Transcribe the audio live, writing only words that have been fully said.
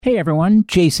Hey everyone,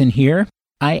 Jason here.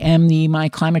 I am the My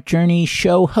Climate Journey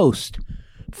show host.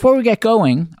 Before we get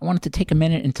going, I wanted to take a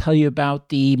minute and tell you about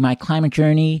the My Climate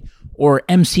Journey, or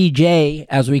MCJ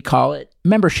as we call it,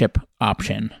 membership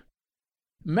option.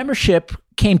 Membership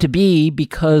came to be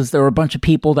because there were a bunch of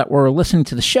people that were listening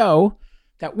to the show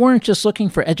that weren't just looking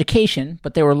for education,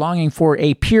 but they were longing for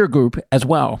a peer group as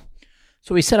well.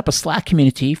 So we set up a Slack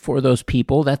community for those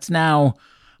people that's now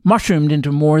mushroomed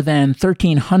into more than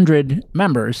 1,300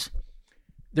 members.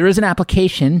 There is an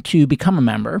application to become a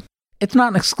member. It's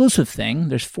not an exclusive thing.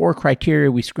 There's 4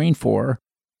 criteria we screen for: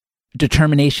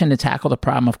 determination to tackle the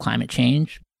problem of climate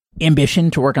change, ambition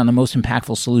to work on the most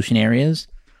impactful solution areas,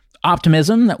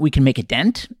 optimism that we can make a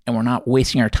dent and we're not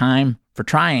wasting our time for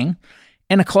trying,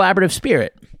 and a collaborative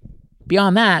spirit.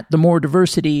 Beyond that, the more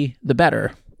diversity, the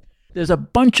better. There's a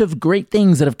bunch of great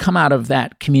things that have come out of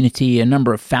that community, a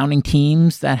number of founding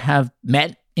teams that have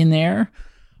met in there,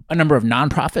 a number of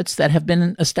nonprofits that have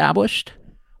been established,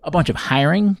 a bunch of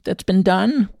hiring that's been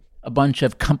done, a bunch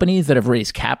of companies that have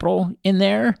raised capital in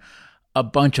there, a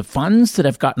bunch of funds that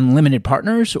have gotten limited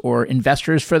partners or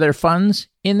investors for their funds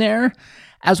in there,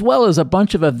 as well as a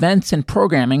bunch of events and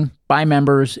programming by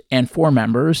members and for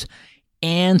members,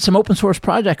 and some open source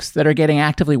projects that are getting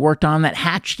actively worked on that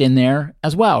hatched in there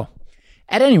as well.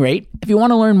 At any rate, if you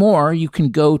want to learn more, you can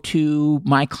go to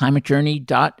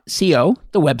myclimatejourney.co,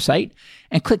 the website,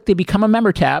 and click the Become a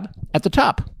Member tab at the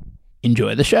top.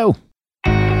 Enjoy the show.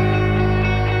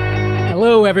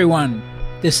 Hello, everyone.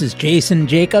 This is Jason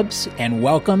Jacobs, and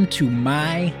welcome to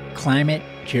My Climate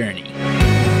Journey.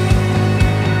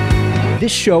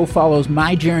 This show follows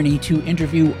my journey to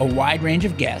interview a wide range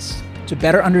of guests to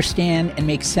better understand and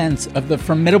make sense of the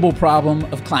formidable problem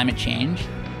of climate change,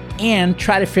 and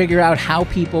try to figure out how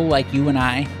people like you and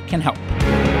I can help.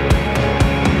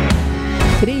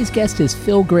 Today's guest is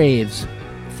Phil Graves.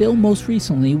 Phil most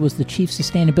recently was the Chief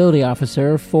Sustainability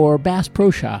Officer for Bass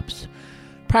Pro Shops.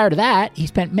 Prior to that, he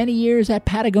spent many years at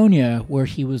Patagonia, where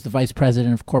he was the Vice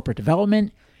President of Corporate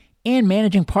Development and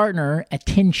Managing Partner at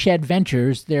Tin Shed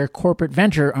Ventures, their corporate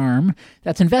venture arm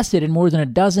that's invested in more than a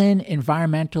dozen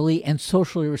environmentally and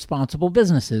socially responsible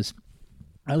businesses.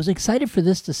 I was excited for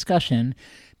this discussion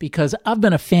because I've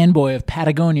been a fanboy of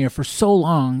Patagonia for so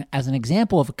long as an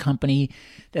example of a company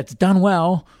that's done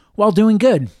well while doing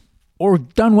good, or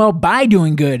done well by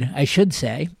doing good, I should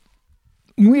say.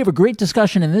 We have a great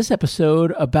discussion in this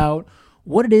episode about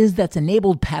what it is that's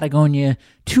enabled Patagonia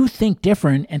to think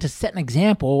different and to set an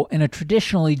example in a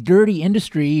traditionally dirty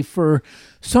industry for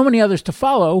so many others to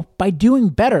follow by doing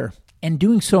better, and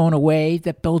doing so in a way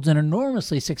that builds an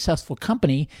enormously successful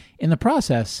company in the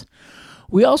process.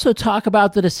 We also talk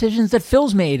about the decisions that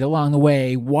Phil's made along the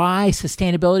way, why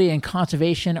sustainability and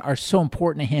conservation are so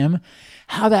important to him,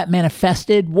 how that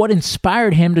manifested, what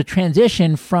inspired him to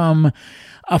transition from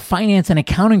a finance and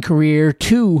accounting career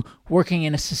to working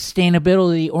in a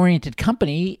sustainability-oriented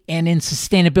company and in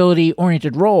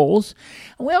sustainability-oriented roles.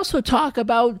 And we also talk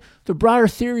about the broader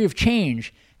theory of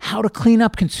change, how to clean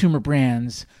up consumer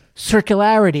brands,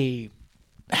 circularity,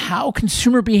 how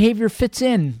consumer behavior fits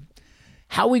in,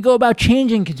 how we go about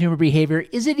changing consumer behavior.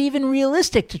 Is it even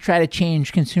realistic to try to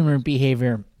change consumer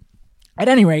behavior? At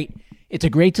any rate, it's a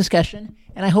great discussion,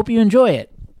 and I hope you enjoy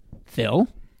it. Phil,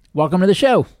 welcome to the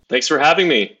show. Thanks for having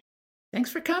me.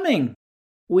 Thanks for coming.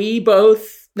 We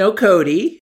both know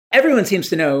Cody. Everyone seems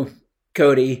to know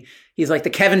Cody. He's like the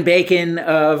Kevin Bacon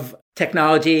of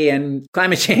technology and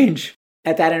climate change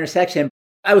at that intersection.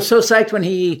 I was so psyched when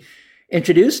he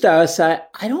introduced us. I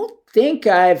don't think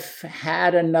I've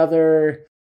had another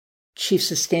Chief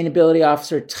Sustainability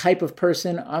Officer type of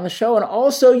person on the show. And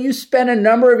also, you spent a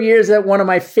number of years at one of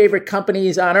my favorite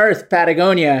companies on earth,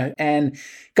 Patagonia. And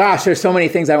gosh, there's so many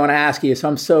things I want to ask you. So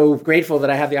I'm so grateful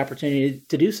that I have the opportunity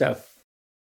to do so.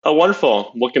 Oh,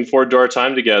 wonderful. Looking forward to our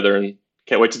time together and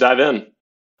can't wait to dive in.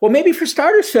 Well, maybe for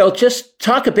starters, Phil, just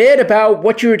talk a bit about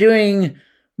what you were doing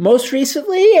most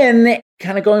recently and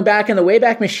kind of going back in the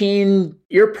Wayback Machine,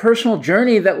 your personal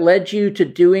journey that led you to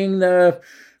doing the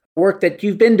work that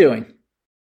you've been doing.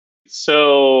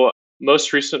 So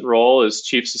most recent role is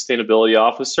Chief Sustainability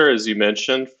Officer, as you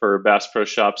mentioned, for Bass Pro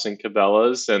Shops and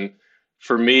Cabela's. And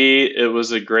for me, it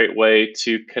was a great way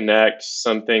to connect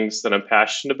some things that I'm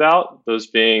passionate about, those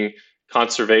being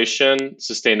conservation,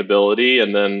 sustainability,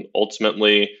 and then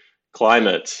ultimately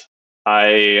climate.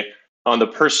 On the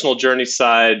personal journey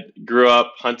side, grew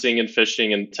up hunting and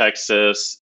fishing in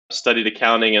Texas, studied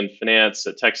accounting and finance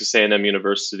at Texas A&M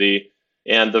University,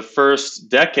 and the first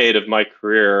decade of my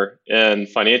career in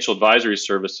financial advisory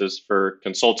services for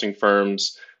consulting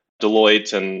firms,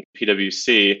 Deloitte and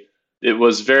PwC, it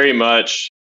was very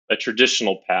much a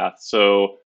traditional path.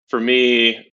 So for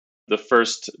me, the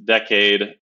first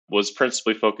decade was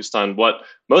principally focused on what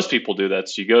most people do.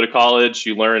 That's you go to college,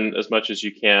 you learn as much as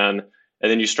you can,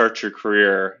 and then you start your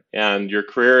career. And your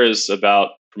career is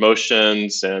about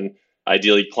promotions and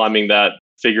ideally climbing that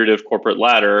figurative corporate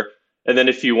ladder. And then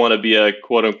if you want to be a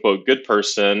quote unquote good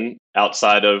person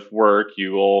outside of work,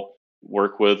 you will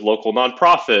work with local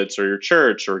nonprofits or your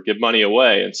church or give money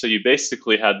away. And so you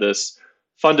basically had this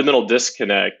fundamental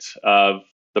disconnect of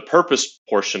the purpose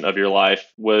portion of your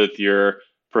life with your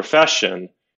profession.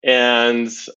 And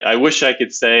I wish I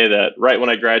could say that right when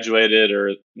I graduated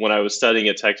or when I was studying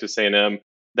at Texas A&M,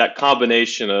 that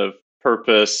combination of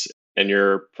purpose and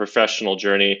your professional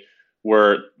journey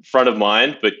were front of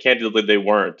mind, but candidly, they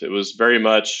weren't. It was very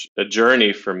much a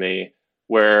journey for me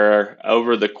where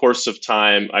over the course of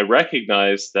time, I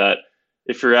recognized that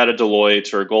if you're at a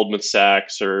Deloitte or a Goldman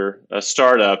Sachs or a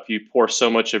startup, you pour so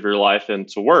much of your life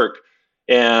into work.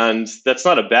 And that's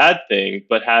not a bad thing,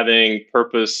 but having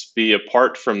purpose be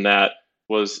apart from that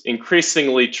was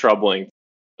increasingly troubling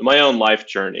in my own life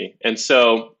journey. And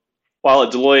so while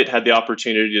at Deloitte, had the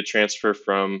opportunity to transfer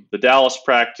from the Dallas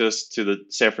practice to the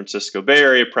San Francisco Bay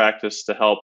Area practice to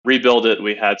help rebuild it.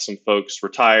 We had some folks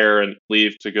retire and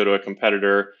leave to go to a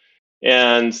competitor.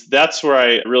 And that's where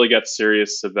I really got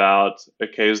serious about,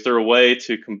 okay, is there a way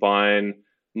to combine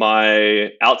my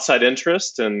outside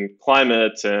interest in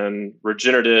climate and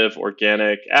regenerative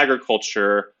organic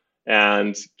agriculture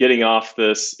and getting off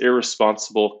this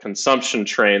irresponsible consumption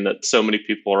train that so many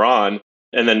people are on,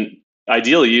 and then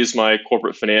ideally use my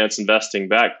corporate finance investing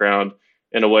background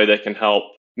in a way that can help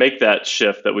make that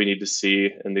shift that we need to see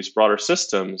in these broader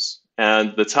systems.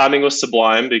 And the timing was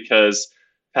sublime because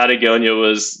Patagonia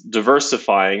was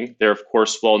diversifying. They're, of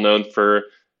course, well known for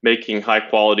making high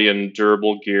quality and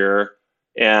durable gear.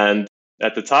 And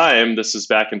at the time, this is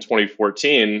back in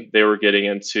 2014, they were getting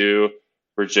into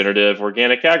regenerative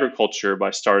organic agriculture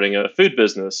by starting a food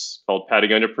business called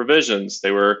Patagonia Provisions.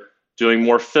 They were doing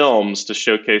more films to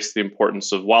showcase the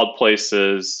importance of wild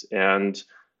places and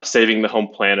saving the home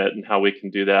planet and how we can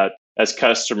do that as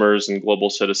customers and global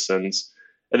citizens.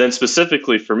 And then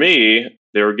specifically for me,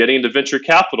 they were getting into venture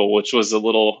capital, which was a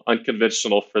little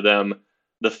unconventional for them.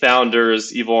 The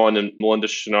founders, Yvon and Melinda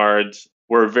Chenard,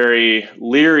 were very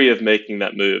leery of making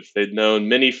that move. They'd known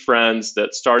many friends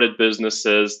that started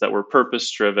businesses that were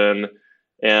purpose-driven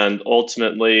and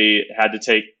ultimately had to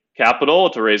take capital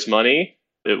to raise money.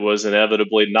 It was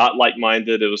inevitably not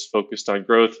like-minded. It was focused on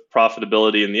growth,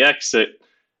 profitability, and the exit.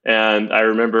 And I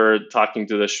remember talking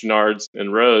to the Chenards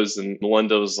and Rose, and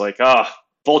Melinda was like,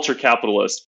 vulture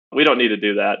capitalist. We don't need to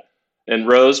do that. And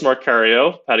Rose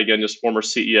Marcario, Patagonia's former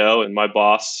CEO and my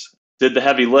boss, did the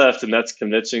heavy lift, and that's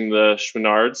convincing the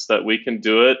Chenards that we can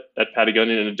do it at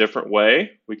Patagonia in a different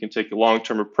way. We can take a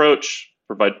long-term approach,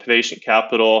 provide patient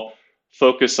capital,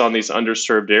 focus on these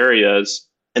underserved areas.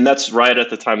 And that's right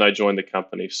at the time I joined the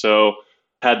company. So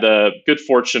had the good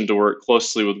fortune to work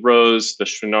closely with Rose, the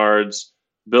Chenards,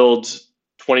 build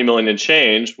 20 million in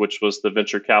change, which was the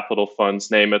venture capital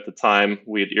fund's name at the time.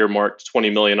 We had earmarked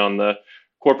 20 million on the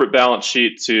corporate balance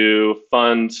sheet to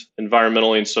fund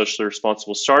environmentally and socially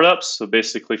responsible startups. So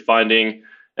basically finding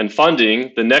and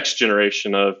funding the next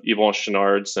generation of Yvon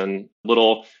Chenards and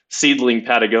little seedling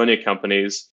Patagonia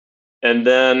companies, and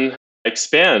then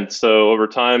expand. So over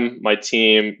time, my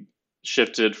team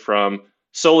shifted from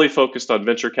solely focused on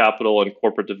venture capital and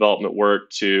corporate development work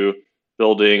to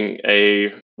building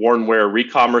a worn wear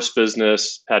re-commerce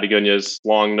business. Patagonia is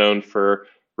long known for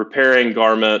repairing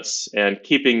garments and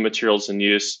keeping materials in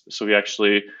use. So we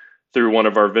actually, through one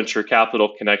of our venture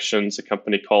capital connections, a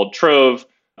company called Trove,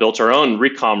 built our own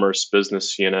re-commerce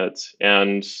business unit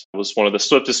and was one of the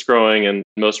swiftest growing and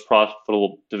most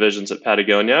profitable divisions at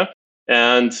Patagonia.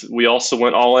 And we also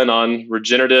went all in on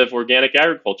regenerative organic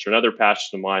agriculture, another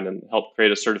passion of mine, and helped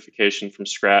create a certification from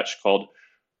scratch called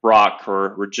ROC,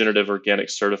 or Regenerative Organic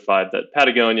Certified, that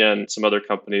Patagonia and some other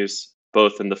companies,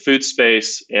 both in the food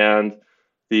space and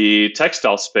the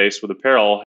textile space with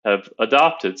apparel, have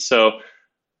adopted. So a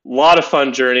lot of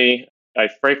fun journey. I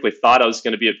frankly thought I was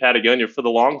going to be at Patagonia for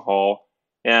the long haul.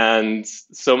 And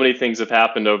so many things have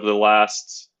happened over the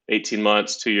last 18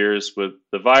 months, 2 years with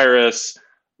the virus,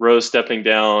 Rose stepping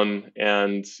down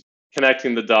and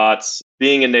connecting the dots,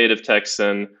 being a native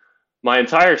Texan. My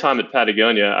entire time at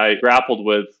Patagonia, I grappled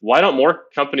with, why don't more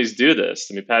companies do this?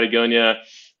 I mean, Patagonia,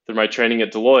 through my training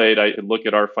at Deloitte, I could look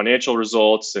at our financial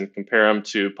results and compare them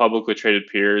to publicly traded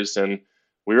peers, and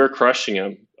we were crushing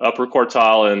them. Upper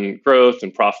quartile in growth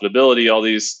and profitability, all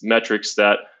these metrics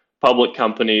that public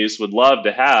companies would love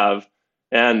to have.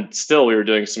 And still, we were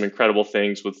doing some incredible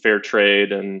things with fair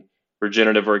trade and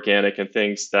regenerative organic and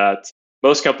things that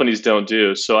most companies don't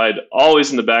do. So I'd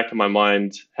always in the back of my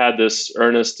mind had this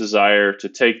earnest desire to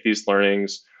take these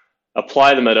learnings,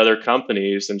 apply them at other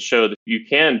companies, and show that you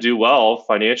can do well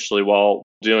financially while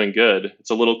doing good. It's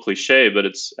a little cliche, but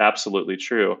it's absolutely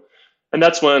true. And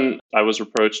that's when I was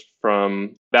approached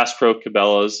from Bass Pro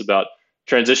Cabela's about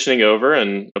transitioning over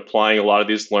and applying a lot of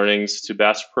these learnings to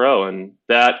Bass Pro. And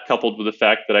that, coupled with the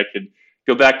fact that I could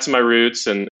go back to my roots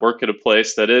and work at a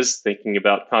place that is thinking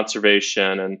about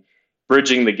conservation and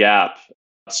bridging the gap.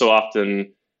 So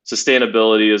often,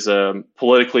 sustainability is a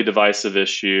politically divisive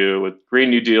issue with Green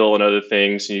New Deal and other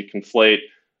things, and you conflate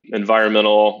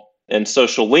environmental and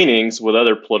social leanings with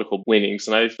other political leanings.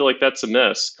 And I feel like that's a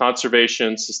miss.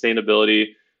 Conservation, sustainability,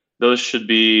 those should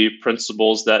be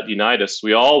principles that unite us.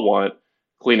 We all want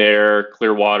clean air,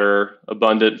 clear water,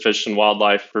 abundant fish and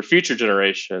wildlife for future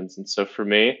generations. And so for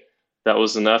me, that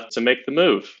was enough to make the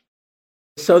move.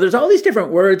 So there's all these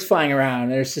different words flying around.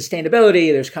 There's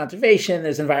sustainability, there's conservation,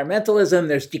 there's environmentalism,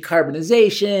 there's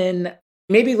decarbonization.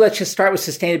 Maybe let's just start with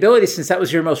sustainability, since that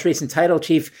was your most recent title,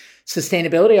 Chief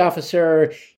Sustainability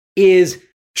Officer. Is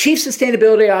Chief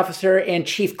Sustainability Officer and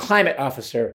Chief Climate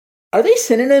Officer, are they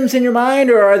synonyms in your mind,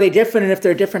 or are they different? And if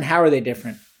they're different, how are they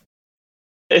different?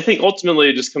 I think ultimately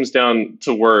it just comes down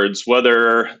to words,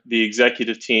 whether the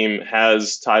executive team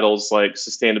has titles like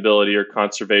sustainability or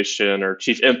conservation or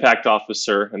chief impact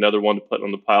officer, another one to put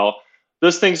on the pile.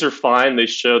 Those things are fine. They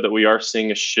show that we are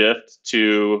seeing a shift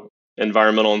to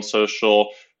environmental and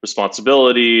social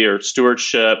responsibility or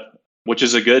stewardship, which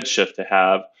is a good shift to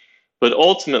have. But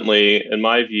ultimately, in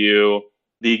my view,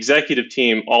 the executive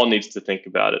team all needs to think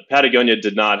about it. Patagonia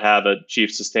did not have a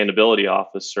chief sustainability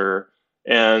officer.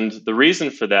 And the reason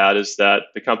for that is that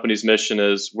the company's mission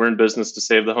is we're in business to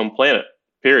save the home planet,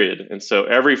 period. And so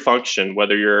every function,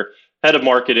 whether you're head of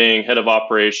marketing, head of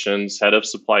operations, head of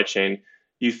supply chain,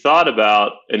 you thought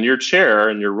about in your chair,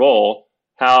 in your role,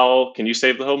 how can you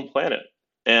save the home planet?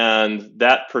 And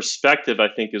that perspective, I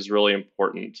think, is really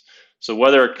important. So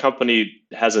whether a company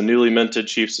has a newly minted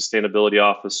chief sustainability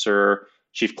officer,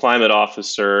 chief climate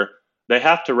officer, they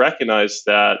have to recognize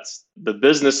that the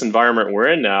business environment we're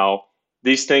in now,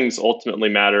 these things ultimately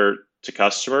matter to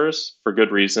customers for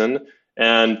good reason,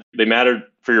 and they matter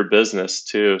for your business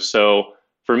too. So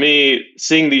for me,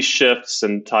 seeing these shifts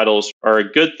and titles are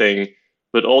a good thing,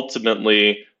 but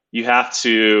ultimately you have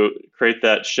to create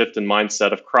that shift in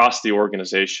mindset across the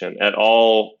organization at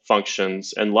all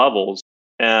functions and levels.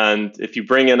 And if you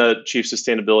bring in a chief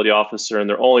sustainability officer and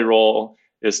their only role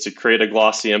is to create a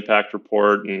glossy impact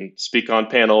report and speak on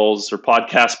panels or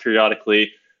podcasts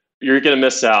periodically, you're going to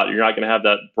miss out. You're not going to have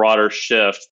that broader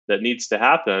shift that needs to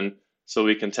happen so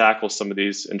we can tackle some of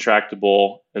these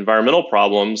intractable environmental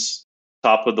problems.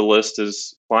 Top of the list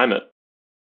is climate.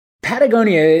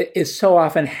 Patagonia is so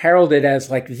often heralded as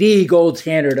like the gold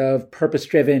standard of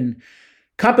purpose-driven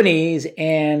companies.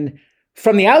 And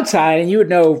from the outside, and you would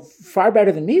know far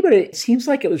better than me, but it seems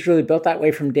like it was really built that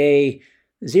way from day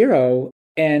zero.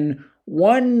 And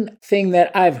one thing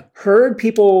that I've heard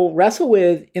people wrestle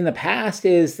with in the past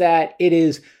is that it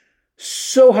is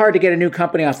so hard to get a new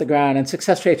company off the ground and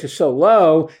success rates are so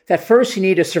low that first you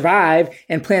need to survive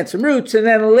and plant some roots, and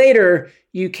then later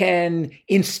you can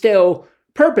instill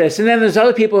purpose. And then there's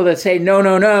other people that say,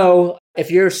 no. If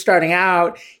you're starting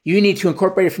out, you need to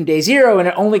incorporate it from day zero, and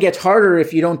it only gets harder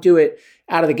if you don't do it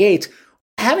out of the gates.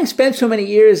 Having spent so many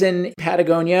years in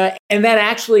Patagonia, and then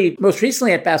actually most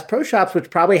recently at Bass Pro Shops, which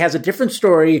probably has a different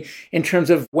story in terms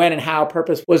of when and how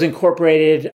purpose was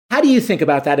incorporated, how do you think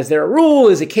about that? Is there a rule?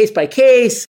 Is it case by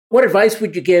case? What advice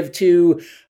would you give to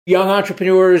young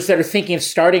entrepreneurs that are thinking of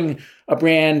starting a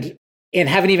brand and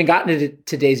haven't even gotten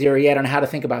to day zero yet on how to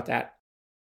think about that?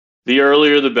 The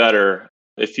earlier, the better.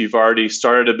 If you've already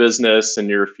started a business and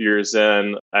you're a few years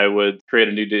in, I would create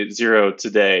a new day zero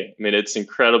today. I mean, it's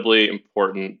incredibly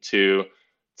important to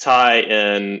tie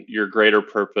in your greater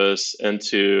purpose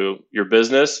into your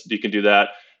business. You can do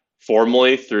that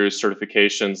formally through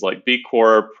certifications like B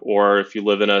Corp, or if you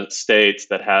live in a state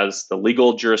that has the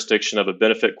legal jurisdiction of a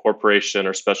benefit corporation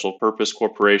or special purpose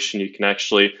corporation, you can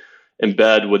actually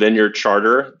embed within your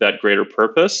charter that greater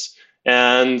purpose.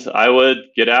 And I would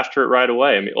get after it right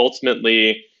away. I mean,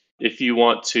 ultimately, if you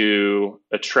want to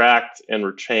attract and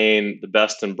retain the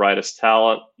best and brightest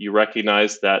talent, you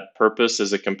recognize that purpose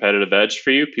is a competitive edge for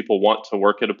you. People want to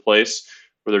work at a place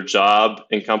where their job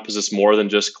encompasses more than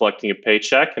just collecting a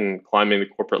paycheck and climbing the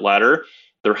corporate ladder.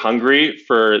 They're hungry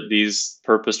for these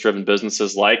purpose-driven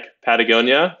businesses like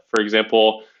Patagonia. For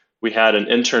example, we had an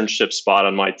internship spot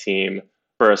on my team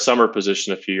for a summer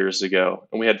position a few years ago,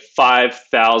 and we had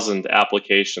 5,000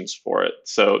 applications for it.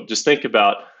 So just think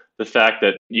about the fact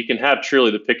that you can have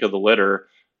truly the pick of the litter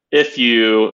if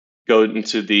you go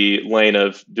into the lane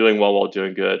of doing well while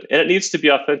doing good. And it needs to be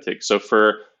authentic. So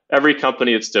for every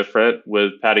company, it's different.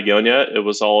 With Patagonia, it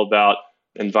was all about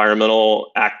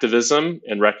environmental activism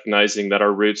and recognizing that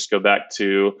our roots go back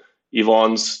to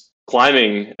Yvonne's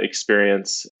climbing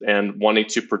experience and wanting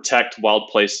to protect wild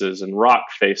places and rock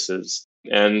faces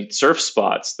and surf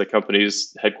spots. The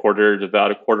company's headquartered about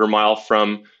a quarter mile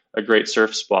from a great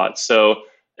surf spot. So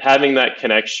having that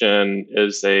connection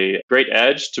is a great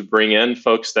edge to bring in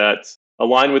folks that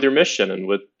align with your mission. And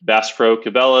with Bass Pro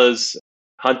Cabela's,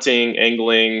 hunting,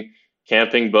 angling,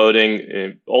 camping,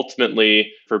 boating,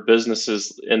 ultimately for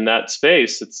businesses in that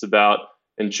space, it's about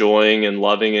enjoying and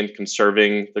loving and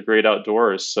conserving the great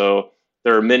outdoors. So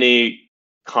there are many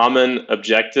common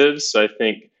objectives. I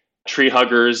think tree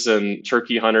huggers and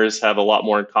turkey hunters have a lot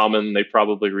more in common than they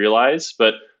probably realize,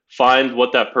 but find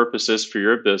what that purpose is for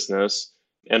your business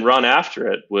and run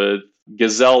after it with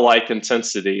gazelle-like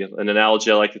intensity. An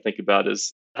analogy I like to think about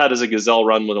is, how does a gazelle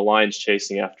run when a lion's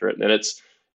chasing after it? And it's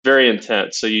very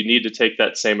intense. So you need to take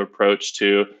that same approach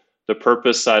to the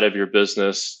purpose side of your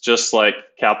business, just like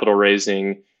capital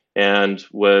raising and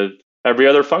with every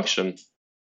other function.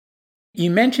 You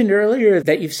mentioned earlier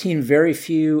that you've seen very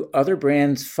few other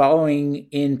brands following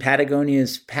in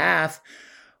Patagonia's path.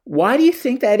 Why do you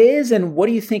think that is? And what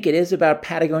do you think it is about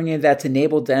Patagonia that's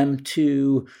enabled them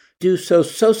to do so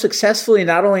successfully,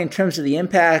 not only in terms of the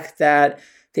impact that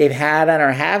they've had and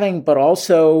are having, but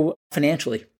also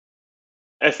financially?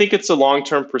 I think it's a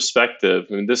long-term perspective.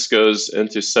 I mean, this goes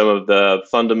into some of the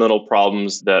fundamental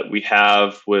problems that we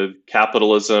have with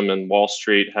capitalism and Wall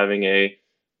Street having a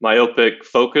myopic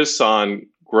focus on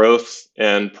growth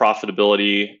and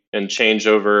profitability and change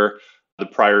over the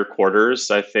prior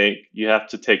quarters. I think you have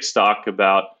to take stock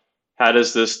about, how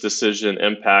does this decision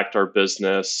impact our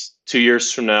business 2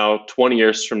 years from now, 20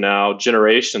 years from now,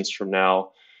 generations from now?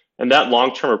 And that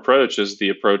long-term approach is the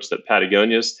approach that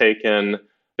Patagonia has taken.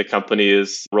 The company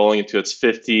is rolling into its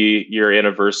 50-year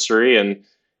anniversary. And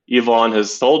Yvon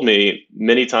has told me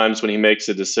many times, when he makes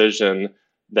a decision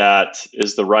that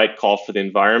is the right call for the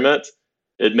environment,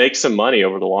 it makes him money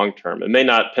over the long term. It may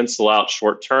not pencil out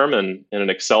short term, and an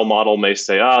Excel model may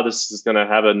say, this is going to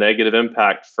have a negative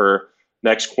impact for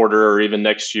next quarter or even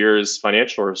next year's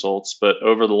financial results. But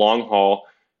over the long haul,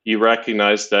 you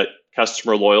recognize that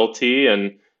customer loyalty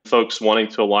and folks wanting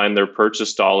to align their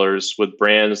purchase dollars with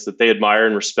brands that they admire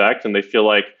and respect, and they feel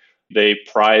like they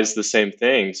prize the same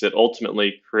things, it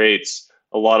ultimately creates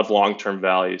a lot of long-term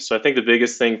value. So I think the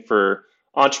biggest thing for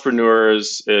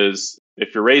entrepreneurs is,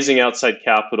 if you're raising outside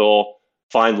capital,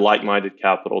 find like-minded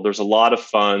capital. There's a lot of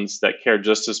funds that care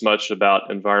just as much about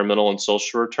environmental and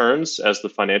social returns as the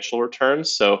financial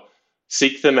returns. So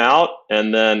seek them out.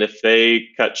 And then if they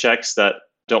cut checks that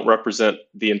don't represent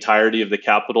the entirety of the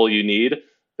capital you need,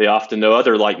 they often know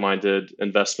other like-minded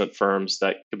investment firms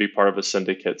that could be part of a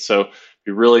syndicate. So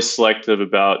be really selective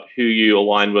about who you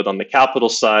align with on the capital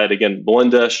side. Again,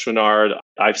 Belinda, Chouinard,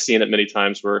 I've seen it many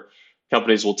times where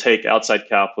companies will take outside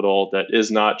capital that is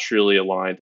not truly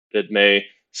aligned. It may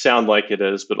sound like it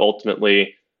is, but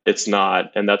ultimately it's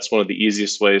not. And that's one of the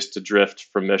easiest ways to drift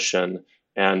from mission,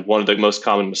 and one of the most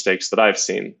common mistakes that I've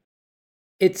seen.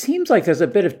 It seems like there's a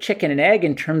bit of chicken and egg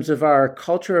in terms of our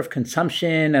culture of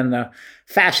consumption and the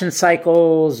fashion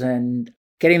cycles and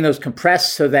getting those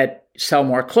compressed so that sell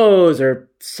more clothes or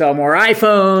sell more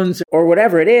iPhones or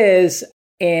whatever it is.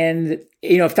 And,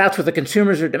 if that's what the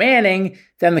consumers are demanding,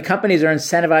 then the companies are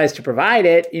incentivized to provide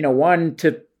it, one,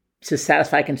 to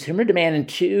satisfy consumer demand, and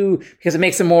two, because it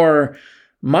makes them more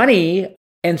money.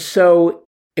 And so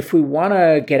if we want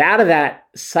to get out of that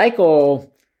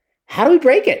cycle, how do we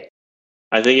break it?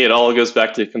 I think it all goes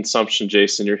back to consumption,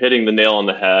 Jason. You're hitting the nail on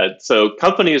the head. So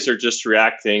companies are just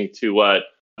reacting to what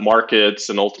markets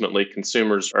and ultimately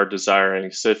consumers are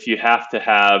desiring. So if you have to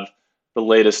have the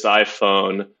latest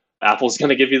iPhone, Apple's going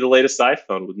to give you the latest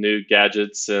iPhone with new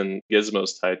gadgets and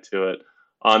gizmos tied to it.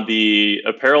 On the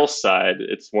apparel side,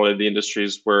 it's one of the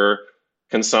industries where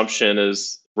consumption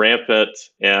is rampant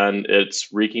and it's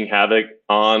wreaking havoc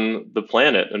on the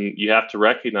planet. And you have to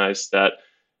recognize that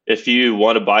if you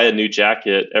want to buy a new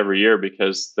jacket every year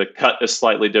because the cut is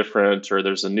slightly different or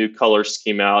there's a new color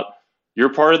scheme out,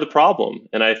 you're part of the problem.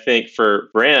 And I think for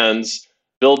brands,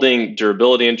 building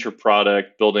durability into your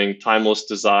product, building timeless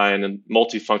design and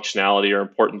multifunctionality are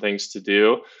important things to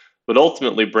do. But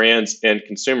ultimately, brands and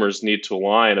consumers need to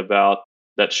align about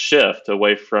that shift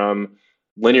away from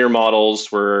linear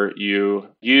models where you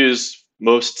use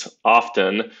most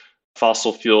often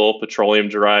fossil fuel, petroleum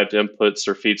derived inputs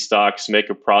or feedstocks, make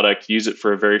a product, use it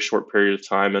for a very short period of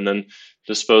time, and then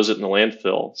dispose it in the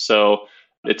landfill. So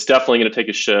it's definitely going to take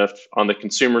a shift on the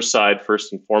consumer side,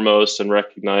 first and foremost, and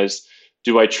recognize,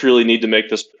 do I truly need to make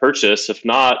this purchase? If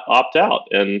not, opt out.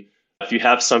 And if you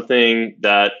have something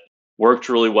that worked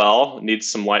really well,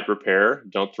 needs some light repair,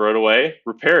 don't throw it away,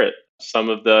 repair it. Some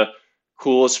of the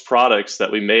coolest products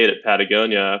that we made at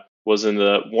Patagonia was in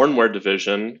the wornwear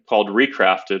division called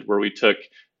Recrafted, where we took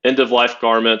end-of-life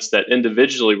garments that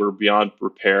individually were beyond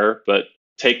repair, but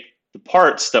take the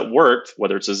parts that worked,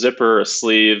 whether it's a zipper, a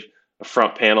sleeve, a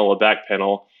front panel, a back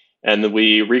panel, and then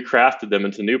we recrafted them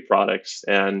into new products.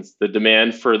 And the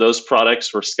demand for those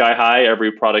products were sky high.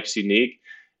 Every product's unique.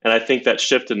 And I think that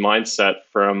shift in mindset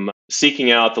from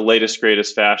seeking out the latest,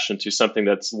 greatest fashion to something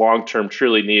that's long-term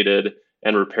truly needed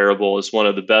and repairable is one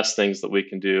of the best things that we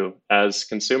can do as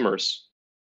consumers.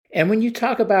 And when you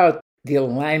talk about the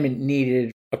alignment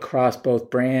needed across both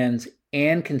brands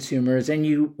and consumers, and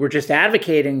you were just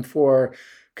advocating for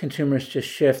consumers to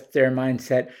shift their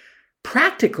mindset,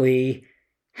 practically,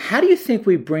 how do you think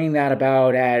we bring that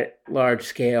about at large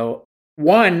scale?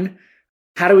 One,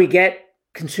 how do we get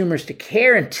consumers to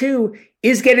care? And two,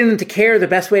 is getting them to care the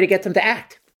best way to get them to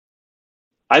act?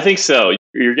 I think so.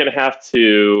 You're going to have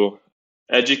to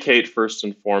educate first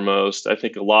and foremost. I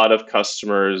think a lot of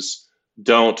customers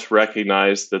don't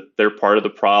recognize that they're part of the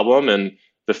problem, and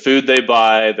the food they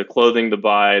buy, the clothing they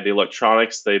buy, the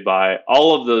electronics they buy,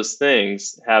 all of those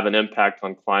things have an impact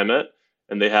on climate,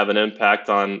 and they have an impact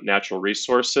on natural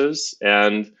resources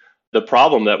and the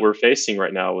problem that we're facing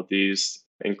right now with these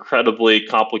incredibly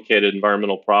complicated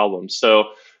environmental problems.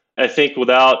 So I think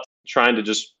without trying to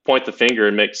just point the finger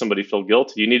and make somebody feel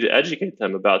guilty, you need to educate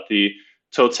them about the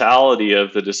totality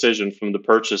of the decision from the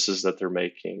purchases that they're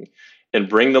making and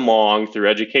bring them along through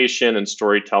education and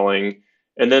storytelling,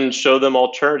 and then show them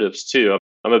alternatives too.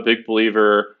 I'm a big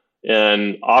believer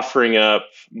in offering up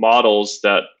models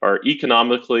that are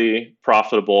economically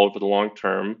profitable over the long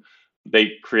term.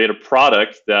 They create a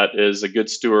product that is a good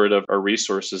steward of our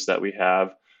resources that we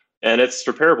have. And it's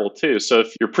repairable too. So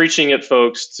if you're preaching at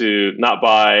folks to not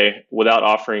buy without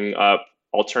offering up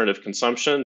alternative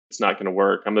consumption, it's not going to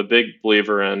work. I'm a big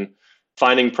believer in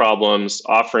finding problems,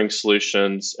 offering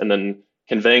solutions, and then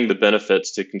conveying the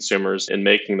benefits to consumers and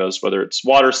making those, whether it's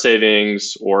water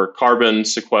savings or carbon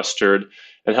sequestered,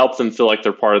 and help them feel like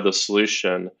they're part of the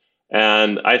solution.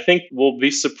 And I think we'll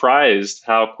be surprised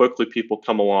how quickly people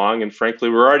come along. And frankly,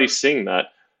 we're already seeing that.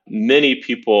 Many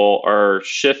people are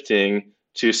shifting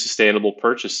to sustainable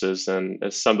purchases. And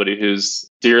as somebody who's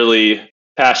dearly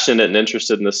passionate and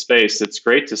interested in this space, it's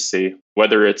great to see,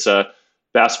 whether it's a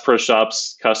Bass Pro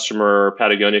Shops customer or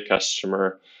Patagonia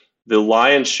customer, the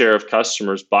lion's share of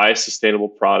customers buy sustainable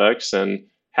products, and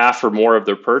half or more of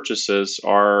their purchases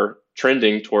are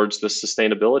trending towards the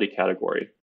sustainability category.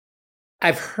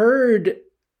 I've heard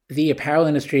the apparel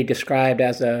industry described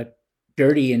as a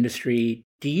dirty industry.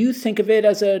 Do you think of it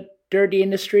as a dirty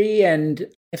industry? And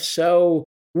if so,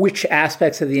 which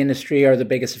aspects of the industry are the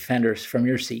biggest offenders from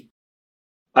your seat?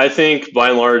 I think by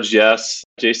and large, yes,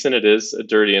 Jason, it is a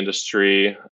dirty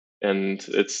industry, and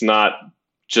it's not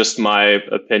just my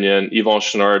opinion. Yvon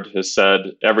Chouinard has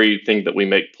said everything that we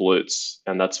make pollutes.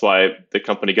 And that's why the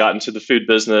company got into the food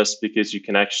business, because you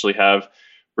can actually have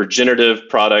regenerative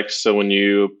products. So when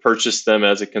you purchase them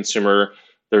as a consumer,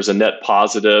 there's a net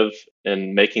positive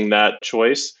in making that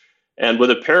choice. And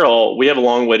with apparel, we have a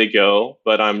long way to go,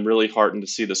 but I'm really heartened to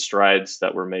see the strides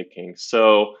that we're making.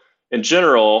 So in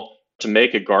general, to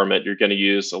make a garment, you're going to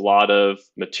use a lot of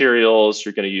materials.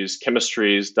 You're going to use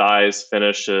chemistries, dyes,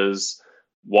 finishes,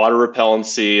 water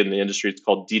repellency. In the industry, it's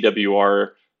called DWR.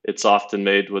 It's often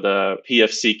made with a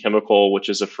PFC chemical, which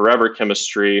is a forever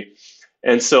chemistry.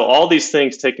 And so all these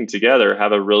things taken together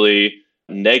have a really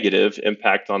negative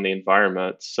impact on the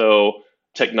environment. So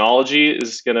technology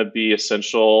is going to be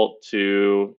essential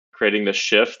to creating the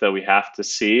shift that we have to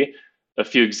see. A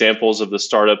few examples of the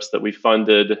startups that we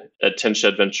funded at Tin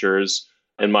Shed Ventures,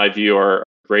 in my view, are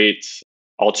great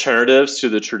alternatives to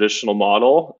the traditional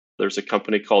model. There's a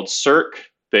company called Cirque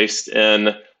based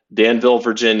in Danville,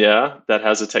 Virginia, that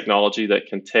has a technology that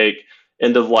can take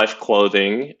end-of-life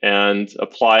clothing and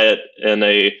apply it in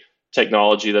a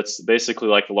technology that's basically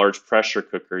like a large pressure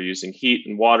cooker using heat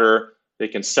and water. They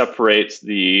can separate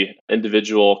the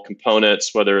individual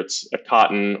components, whether it's a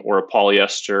cotton or a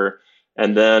polyester,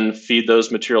 and then feed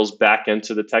those materials back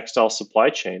into the textile supply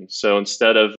chain. So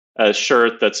instead of a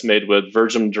shirt that's made with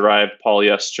virgin-derived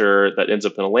polyester that ends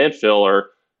up in a landfill,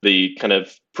 or the kind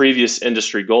of previous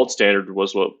industry gold standard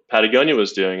was what Patagonia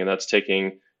was doing, and that's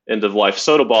taking end-of-life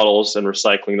soda bottles and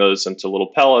recycling those into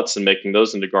little pellets and making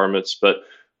those into garments. But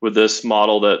with this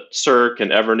model that Cirque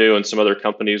and Evernew and some other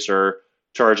companies are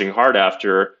charging hard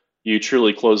after, you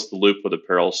truly close the loop with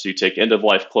apparel. So you take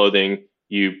end-of-life clothing,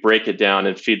 you break it down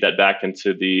and feed that back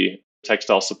into the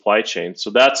textile supply chain. So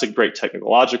that's a great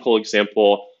technological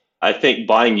example. I think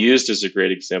buying used is a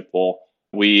great example.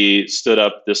 We stood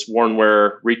up this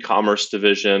Wornwear re-commerce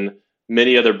division.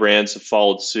 Many other brands have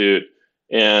followed suit.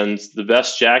 And the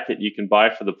best jacket you can buy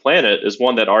for the planet is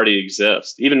one that already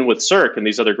exists. Even with Cirque and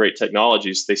these other great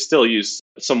technologies, they still use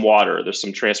some water. There's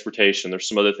some transportation. There's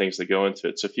some other things that go into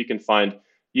it. So if you can find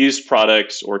used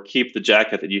products or keep the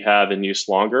jacket that you have in use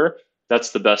longer,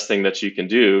 that's the best thing that you can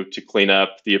do to clean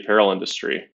up the apparel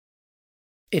industry.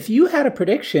 If you had a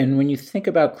prediction when you think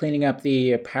about cleaning up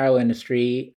the apparel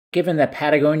industry, given that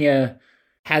Patagonia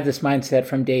had this mindset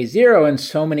from day zero and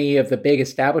so many of the big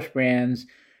established brands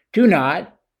do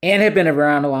not and have been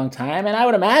around a long time, and I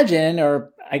would imagine,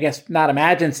 or I guess not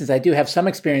imagine since I do have some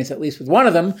experience at least with one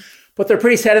of them, but they're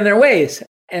pretty set in their ways.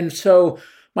 And so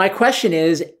my question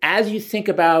is, as you think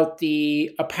about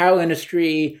the apparel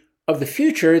industry of the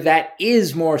future that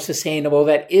is more sustainable,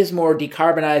 that is more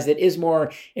decarbonized, that is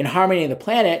more in harmony with the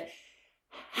planet,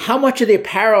 how much of the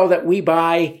apparel that we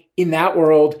buy in that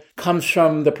world comes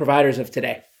from the providers of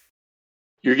today?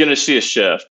 You're going to see a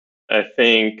shift. I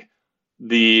think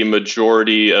the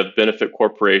majority of benefit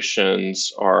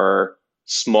corporations are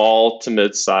small to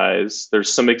mid-size.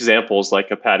 There's some examples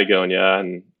like a Patagonia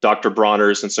and Dr.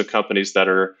 Bronner's and some companies that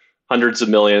are hundreds of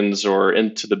millions or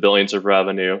into the billions of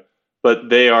revenue, but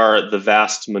they are the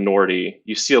vast minority.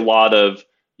 You see a lot of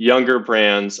younger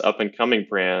brands, up and coming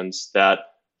brands that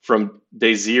from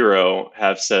day zero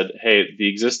have said, hey, the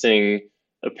existing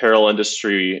apparel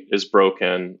industry is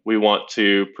broken. We want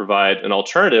to provide an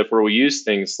alternative where we use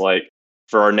things like,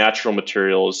 for our natural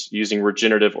materials, using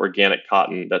regenerative organic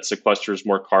cotton that sequesters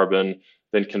more carbon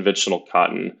than conventional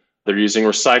cotton. They're using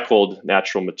recycled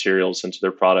natural materials into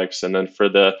their products. And then for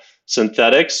the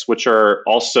synthetics, which are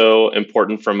also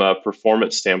important from a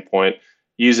performance standpoint,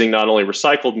 using not only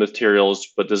recycled materials,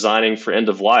 but designing for end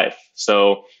of life.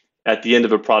 So at the end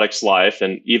of a product's life,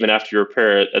 and even after you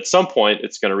repair it, at some point,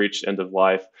 it's going to reach end of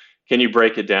life. Can you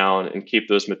break it down and keep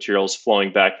those materials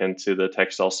flowing back into the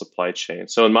textile supply chain?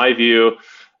 So in my view,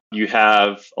 you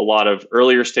have a lot of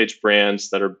earlier stage brands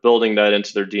that are building that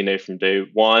into their DNA from day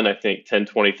one. I think 10,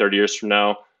 20, 30 years from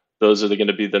now, those are going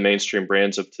to be the mainstream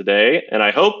brands of today. And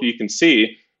I hope you can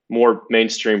see more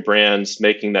mainstream brands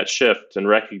making that shift and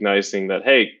recognizing that,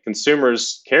 hey,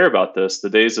 consumers care about this. The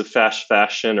days of fast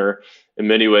fashion are in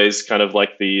many ways kind of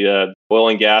like the oil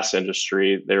and gas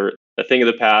industry. They're a thing of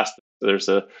the past. There's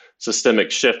a systemic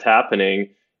shift happening,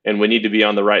 and we need to be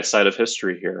on the right side of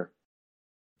history here.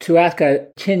 To ask a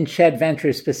Tin Shed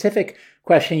Ventures specific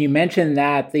question, you mentioned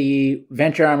that the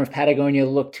venture arm of Patagonia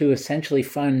looked to essentially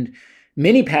fund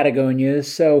mini Patagonias.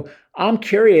 So I'm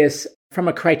curious, from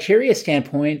a criteria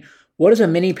standpoint, what does a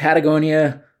mini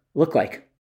Patagonia look like?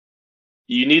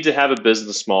 You need to have a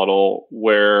business model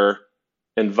where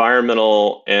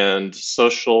environmental and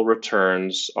social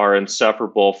returns are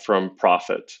inseparable from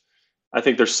profit. I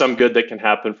think there's some good that can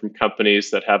happen from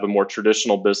companies that have a more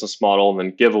traditional business model and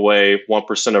then give away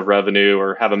 1% of revenue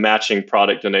or have a matching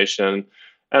product donation.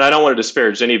 And I don't want to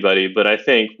disparage anybody, but I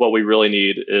think what we really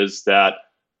need is that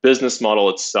business model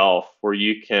itself where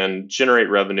you can generate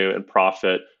revenue and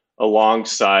profit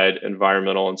alongside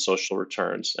environmental and social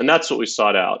returns. And that's what we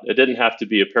sought out. It didn't have to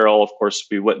be apparel. Of course,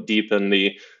 we went deep in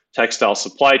the textile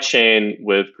supply chain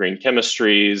with green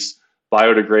chemistries,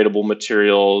 biodegradable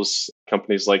materials,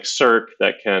 companies like Cirque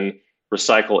that can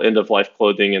recycle end-of-life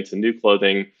clothing into new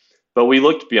clothing. But we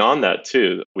looked beyond that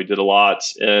too. We did a lot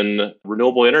in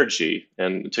renewable energy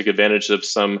and took advantage of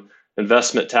some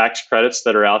investment tax credits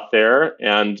that are out there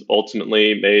and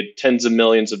ultimately made tens of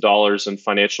millions of dollars in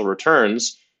financial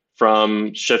returns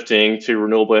from shifting to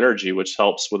renewable energy, which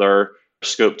helps with our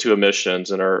Scope 2 emissions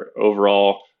and our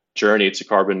overall journey to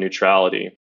carbon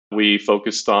neutrality. We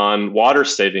focused on water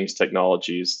savings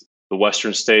technologies. The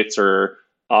Western states are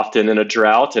often in a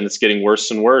drought, and it's getting worse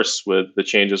and worse with the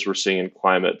changes we're seeing in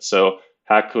climate. So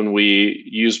how can we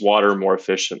use water more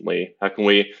efficiently? How can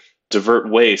we divert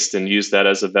waste and use that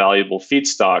as a valuable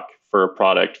feedstock for a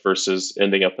product versus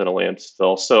ending up in a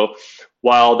landfill? So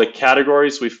while the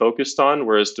categories we focused on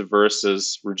were as diverse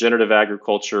as regenerative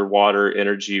agriculture, water,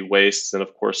 energy, waste, and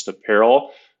of course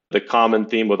apparel, the common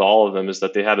theme with all of them is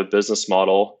that they have a business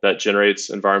model that generates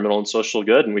environmental and social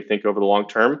good. And we think over the long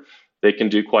term, they can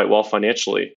do quite well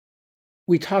financially.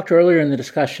 We talked earlier in the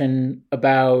discussion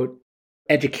about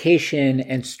education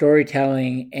and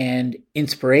storytelling and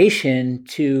inspiration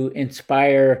to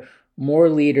inspire more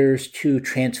leaders to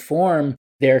transform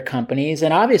their companies.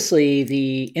 And obviously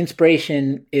the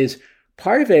inspiration is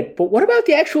part of it, but what about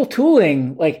the actual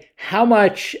tooling? Like how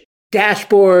much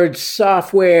dashboards,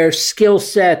 software, skill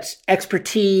sets,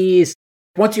 expertise,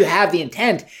 once you have the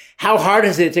intent, how hard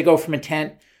is it to go from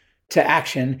intent to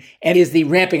action? And is the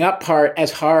ramping up part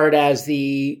as hard as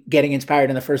the getting inspired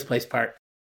in the first place part?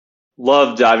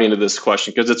 Love diving into this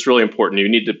question because it's really important. You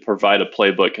need to provide a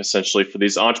playbook essentially for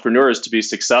these entrepreneurs to be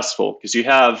successful, because you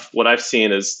have what I've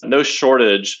seen is no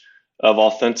shortage of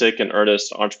authentic and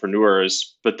earnest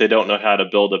entrepreneurs, but they don't know how to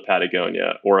build a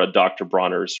Patagonia or a Dr.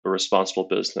 Bronner's, a responsible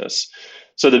business.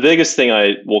 So the biggest thing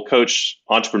I will coach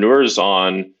entrepreneurs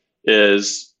on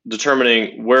is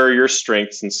determining where your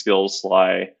strengths and skills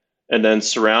lie, and then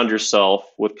surround yourself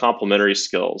with complementary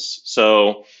skills.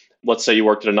 So let's say you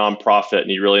worked at a nonprofit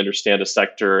and you really understand a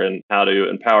sector and how to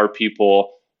empower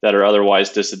people that are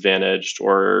otherwise disadvantaged,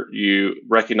 or you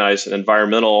recognize an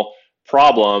environmental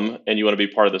problem and you want to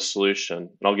be part of the solution. And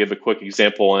I'll give a quick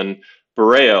example. In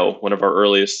Borreo, one of our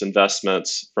earliest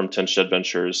investments from 10 Shed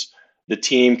Ventures, the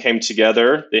team came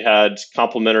together. They had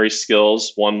complementary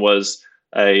skills. One was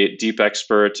a deep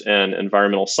expert in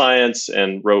environmental science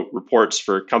and wrote reports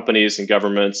for companies and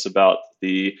governments about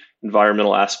the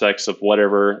environmental aspects of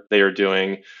whatever they are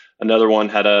doing. Another one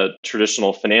had a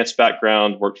traditional finance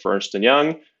background, worked for Ernst &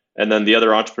 Young. And then the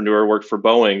other entrepreneur worked for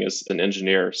Boeing as an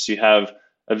engineer. So you have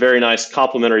a very nice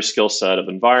complementary skill set of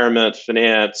environment,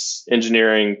 finance,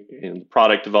 engineering, and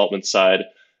product development side.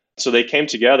 So they came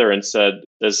together and said,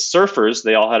 as surfers,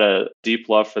 they all had a deep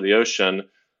love for the ocean.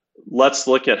 Let's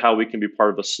look at how we can be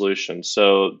part of a solution.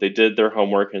 So they did their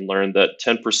homework and learned that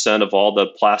 10% of all the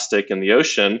plastic in the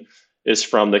ocean is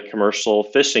from the commercial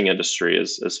fishing industry,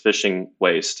 as fishing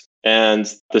waste.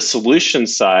 And the solution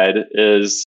side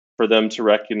is for them to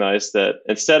recognize that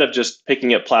instead of just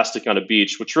picking up plastic on a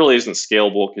beach, which really isn't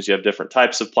scalable because you have different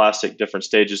types of plastic, different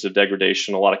stages of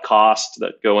degradation, a lot of costs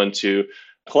that go into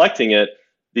collecting it,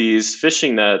 these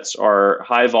fishing nets are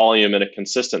high volume and a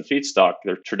consistent feedstock.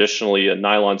 They're traditionally a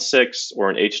nylon 6 or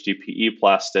an HDPE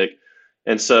plastic.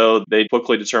 And so they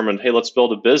quickly determined, hey, let's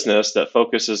build a business that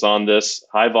focuses on this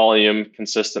high volume,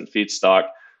 consistent feedstock.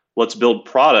 Let's build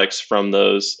products from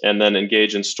those and then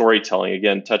engage in storytelling.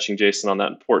 Again, touching Jason on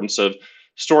that importance of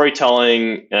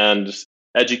storytelling and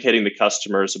educating the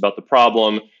customers about the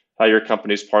problem, how your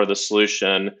company is part of the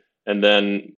solution, and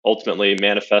then ultimately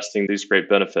manifesting these great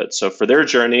benefits. So for their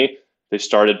journey, they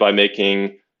started by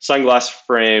making sunglass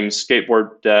frames,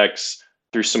 skateboard decks.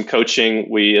 Through some coaching,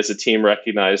 we as a team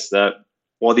recognized that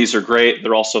while these are great,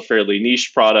 they're also fairly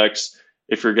niche products.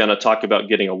 If you're going to talk about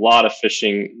getting a lot of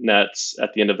fishing nets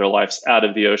at the end of their lives out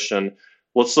of the ocean,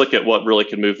 let's look at what really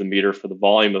can move the meter for the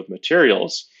volume of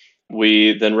materials.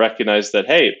 We then recognized that,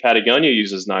 hey, Patagonia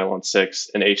uses nylon 6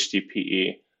 and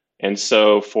HDPE. And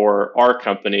so for our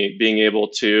company, being able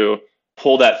to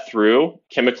pull that through,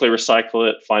 chemically recycle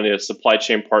it, find a supply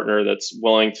chain partner that's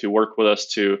willing to work with us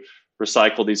to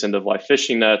recycle these end-of-life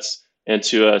fishing nets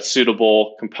into a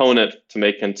suitable component to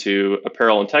make into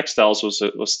apparel and textiles was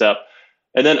a step.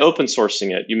 And then open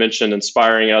sourcing it. You mentioned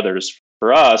inspiring others.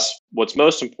 For us, what's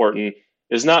most important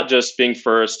is not just being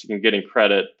first and getting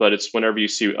credit, but it's whenever you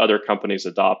see other companies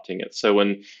adopting it. So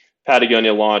when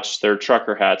Patagonia launched their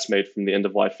trucker hats made from the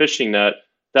end-of-life fishing net,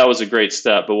 that was a great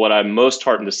step. But what I'm most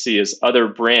heartened to see is other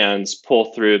brands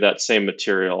pull through that same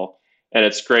material. And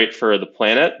it's great for the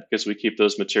planet because we keep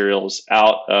those materials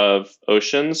out of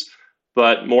oceans.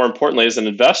 But more importantly, as an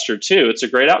investor too, it's a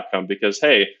great outcome because,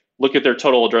 hey, look at their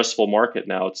total addressable market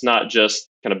now. It's not just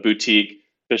kind of boutique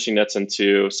fishing nets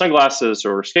into sunglasses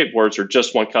or skateboards or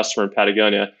just one customer in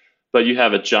Patagonia, but you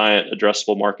have a giant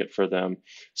addressable market for them.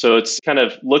 So it's kind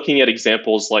of looking at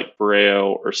examples like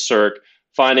Borreo or Cirque,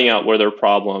 finding out where there are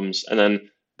problems, and then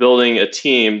building a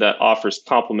team that offers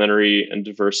complementary and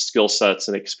diverse skill sets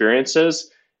and experiences.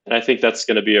 And I think that's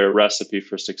going to be a recipe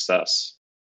for success.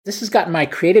 This has gotten my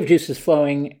creative juices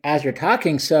flowing as you're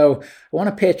talking. So I want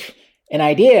to pitch an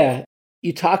idea.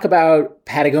 You talk about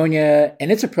Patagonia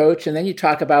and its approach, and then you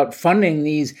talk about funding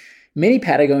these mini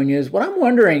Patagonias. What I'm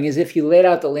wondering is if you laid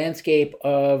out the landscape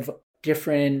of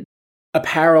different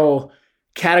apparel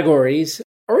categories,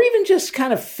 or even just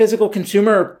kind of physical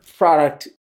consumer product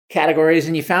categories,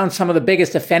 and you found some of the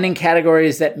biggest offending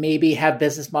categories that maybe have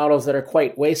business models that are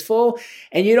quite wasteful,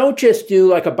 and you don't just do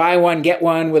like a buy one, get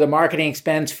one with a marketing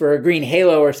expense for a green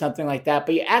halo or something like that,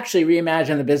 but you actually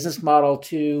reimagine the business model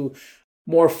to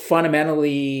more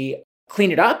fundamentally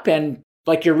clean it up. And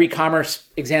like your re-commerce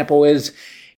example is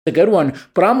a good one.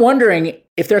 But I'm wondering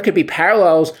if there could be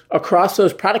parallels across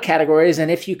those product categories and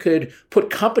if you could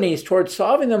put companies towards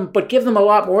solving them, but give them a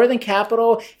lot more than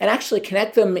capital and actually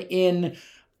connect them in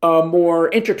a more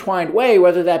intertwined way,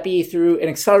 whether that be through an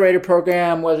accelerator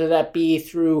program, whether that be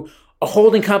through a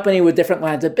holding company with different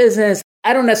lines of business.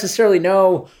 I don't necessarily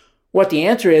know what the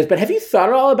answer is, but have you thought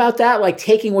at all about that? Like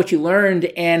taking what you learned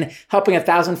and helping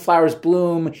 1,000 flowers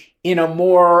bloom in a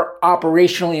more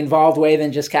operationally involved way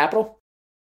than just capital?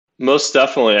 Most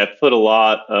definitely. I've put a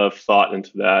lot of thought into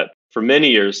that for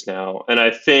many years now. And I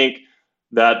think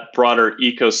that broader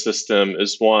ecosystem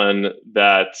is one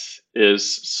that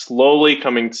is slowly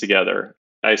coming together.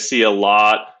 I see a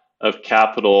lot of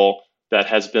capital that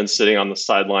has been sitting on the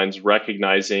sidelines,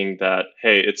 recognizing that,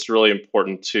 hey, it's really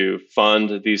important to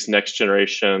fund these next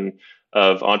generation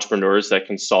of entrepreneurs that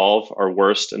can solve our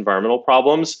worst environmental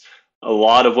problems. A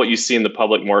lot of what you see in the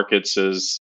public markets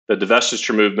is the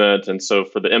divestiture movement. And so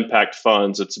for the impact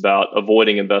funds, it's about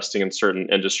avoiding investing in certain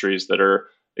industries that are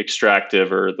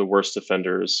extractive or the worst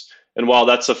offenders. And while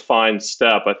that's a fine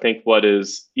step, I think what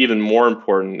is even more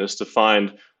important is to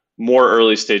find more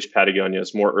early stage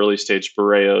Patagonias, more early stage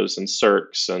Boreos and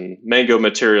Cirques, and Mango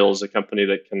Materials, a company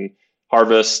that can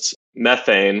harvest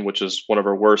methane, which is one of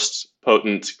our worst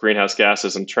potent greenhouse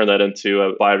gases, and turn that into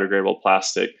a biodegradable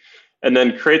plastic, and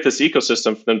then create this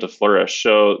ecosystem for them to flourish.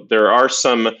 So there are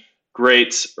some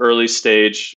great early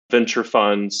stage venture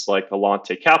funds like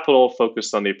Alante Capital,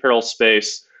 focused on the apparel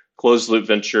space, Closed Loop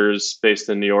Ventures, based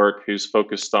in New York, who's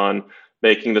focused on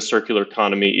making the circular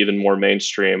economy even more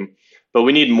mainstream. But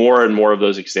we need more and more of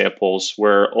those examples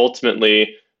where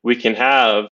ultimately we can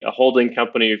have a holding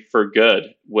company for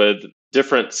good with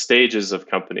different stages of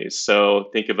companies. So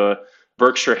think of a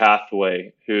Berkshire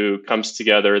Hathaway who comes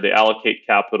together, they allocate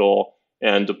capital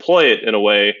and deploy it in a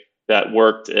way that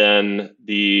worked in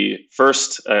the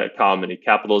first economy,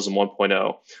 capitalism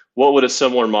 1.0. What would a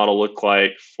similar model look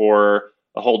like for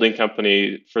a holding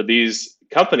company for these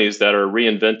companies that are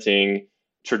reinventing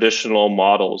traditional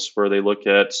models where they look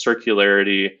at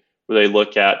circularity, where they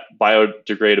look at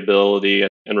biodegradability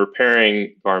and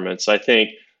repairing garments? I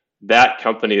think that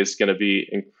company is going to be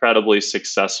incredibly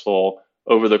successful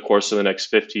over the course of the next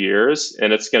 50 years.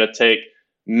 And it's going to take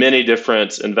many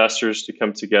different investors to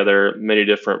come together, many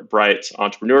different bright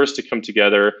entrepreneurs to come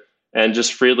together and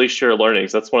just freely share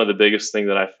learnings. That's one of the biggest things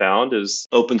that I found is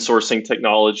open sourcing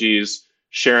technologies,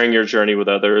 sharing your journey with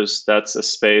others. That's a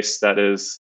space that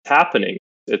is happening.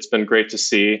 It's been great to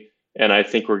see. And I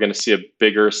think we're going to see a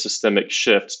bigger systemic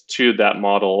shift to that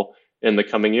model in the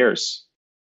coming years.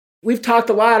 We've talked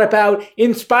a lot about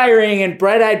inspiring and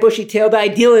bright-eyed, bushy-tailed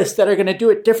idealists that are going to do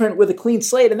it different with a clean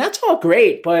slate. And that's all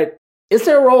great. But is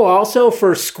there a role also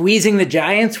for squeezing the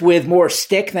giants with more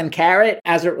stick than carrot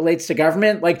as it relates to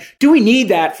government? Like, do we need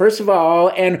that, first of all?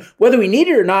 And whether we need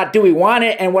it or not, do we want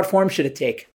it? And what form should it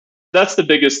take? That's the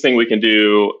biggest thing we can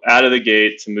do out of the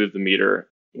gate to move the meter.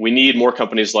 We need more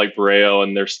companies like Boreo,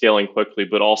 and they're scaling quickly.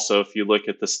 But also, if you look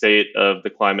at the state of the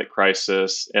climate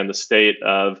crisis and the state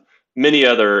of many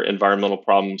other environmental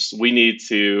problems, we need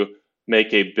to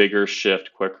make a bigger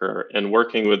shift quicker. And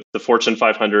working with the Fortune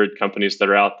 500 companies that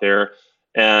are out there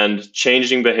and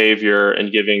changing behavior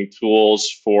and giving tools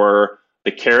for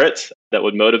the carrot that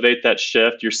would motivate that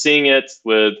shift. You're seeing it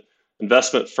with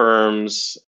investment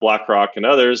firms, BlackRock and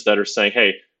others that are saying,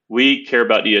 hey, we care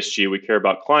about ESG, we care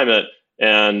about climate,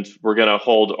 and we're going to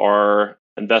hold our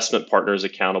investment partners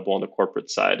accountable on the corporate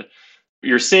side.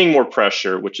 You're seeing more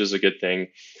pressure, which is a good thing.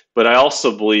 But I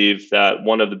also believe that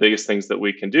one of the biggest things that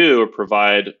we can do are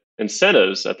provide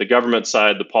incentives at the government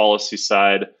side, the policy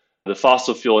side. The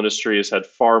fossil fuel industry has had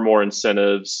far more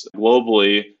incentives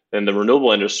globally than the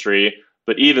renewable industry.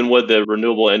 But even with the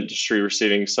renewable industry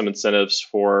receiving some incentives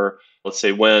for, let's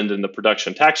say, wind and the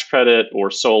production tax credit,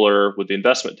 or solar with the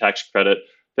investment tax credit,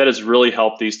 that has really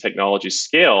helped these technologies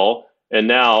scale. And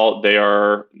now they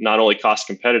are not only cost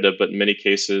competitive, but in many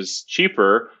cases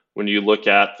cheaper when you look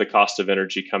at the cost of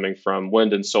energy coming from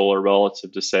wind and solar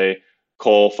relative to, say,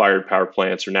 coal-fired power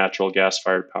plants or natural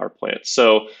gas-fired power plants.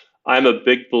 So I'm a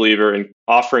big believer in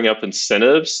offering up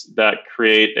incentives that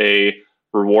create a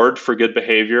reward for good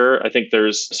behavior. I think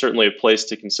there's certainly a place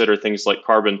to consider things like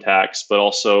carbon tax, but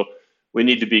also we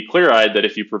need to be clear-eyed that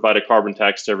if you provide a carbon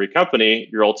tax to every company,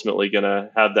 you're ultimately going to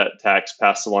have that tax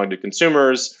passed along to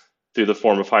consumers through the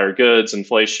form of higher goods,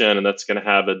 inflation, and that's going to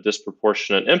have a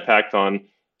disproportionate impact on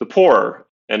the poor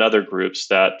and other groups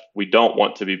that we don't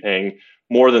want to be paying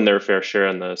more than their fair share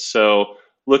in this. So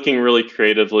looking really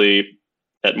creatively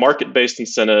at market-based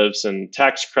incentives and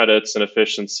tax credits and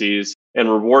efficiencies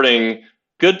and rewarding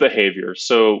good behavior.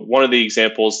 So one of the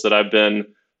examples that I've been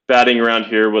batting around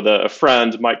here with a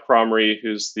friend, Mike Cromry,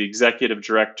 who's the executive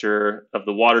director of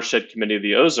the Watershed Committee of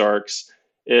the Ozarks,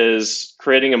 is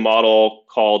creating a model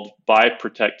called Buy,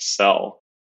 Protect, Sell.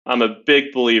 I'm a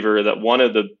big believer that one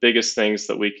of the biggest things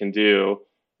that we can do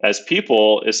as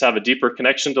people is have a deeper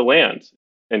connection to land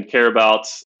and care about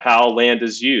how land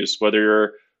is used, whether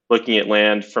you're looking at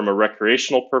land from a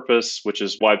recreational purpose, which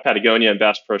is why Patagonia and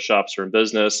Bass Pro Shops are in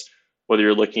business, whether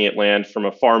you're looking at land from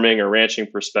a farming or ranching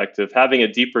perspective, having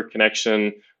a deeper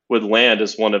connection with land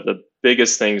is one of the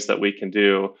biggest things that we can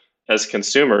do as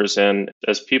consumers and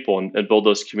as people and build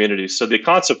those communities. So the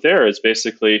concept there is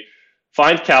basically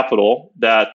find capital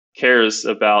that cares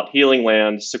about healing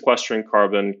land, sequestering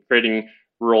carbon, creating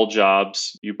rural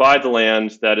jobs. You buy the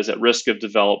land that is at risk of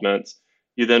development.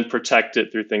 You then protect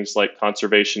it through things like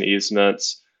conservation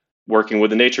easements, working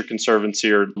with the Nature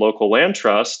Conservancy or local land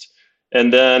trust.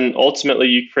 And then ultimately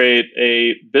you create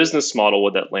a business model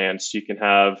with that land. So you can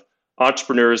have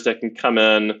entrepreneurs that can come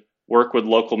in, work with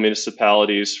local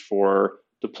municipalities for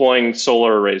deploying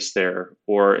solar arrays there,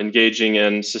 or engaging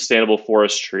in sustainable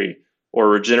forestry or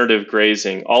regenerative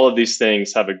grazing. All of these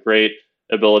things have a great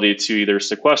ability to either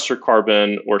sequester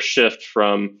carbon or shift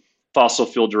from fossil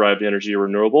fuel derived energy or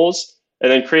renewables,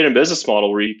 and then create a business model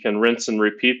where you can rinse and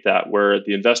repeat that, where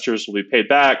the investors will be paid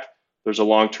back. There's a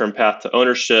long-term path to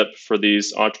ownership for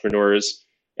these entrepreneurs,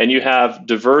 and you have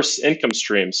diverse income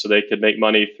streams so they could make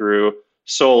money through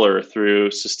solar, through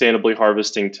sustainably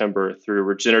harvesting timber, through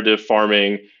regenerative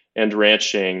farming and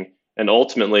ranching. And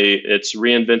ultimately, it's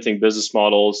reinventing business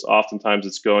models. Oftentimes,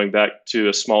 it's going back to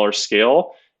a smaller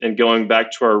scale and going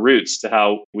back to our roots, to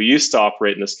how we used to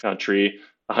operate in this country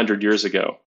 100 years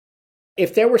ago.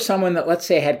 If there were someone that, let's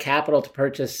say, had capital to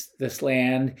purchase this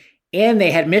land and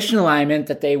they had mission alignment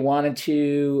that they wanted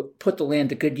to put the land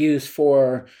to good use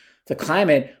for the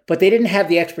climate, but they didn't have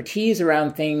the expertise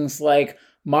around things like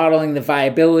modeling the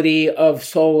viability of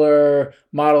solar,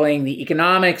 modeling the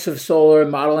economics of solar,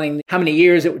 modeling how many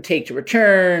years it would take to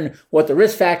return, what the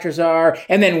risk factors are,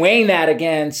 and then weighing that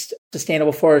against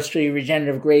sustainable forestry,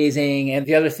 regenerative grazing, and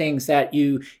the other things that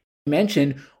you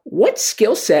mentioned. What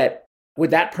skill set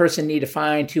would that person need to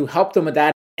find to help them with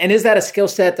that? And is that a skill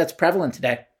set that's prevalent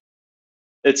today?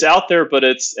 It's out there, but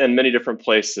it's in many different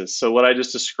places. So what I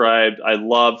just described, I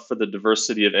love for the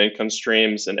diversity of income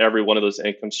streams, and every one of those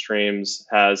income streams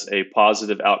has a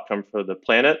positive outcome for the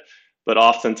planet. But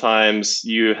oftentimes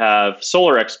you have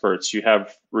solar experts, you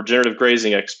have regenerative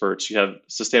grazing experts, you have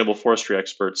sustainable forestry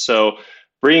experts. So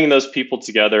bringing those people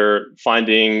together,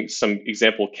 finding some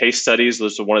example case studies,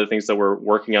 those are one of the things that we're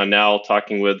working on now,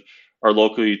 talking with our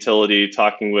local utility,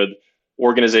 talking with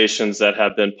organizations that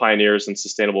have been pioneers in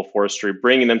sustainable forestry,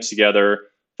 bringing them together,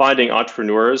 finding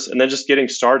entrepreneurs, and then just getting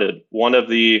started. One of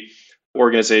the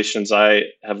organizations I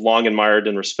have long admired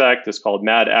and respect is called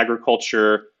Mad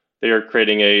Agriculture. They are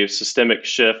creating a systemic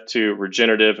shift to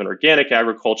regenerative and organic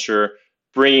agriculture,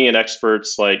 bringing in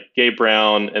experts like Gabe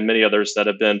Brown and many others that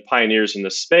have been pioneers in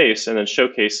this space, and then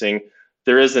showcasing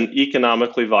there is an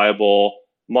economically viable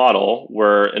model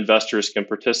where investors can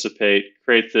participate,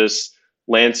 create this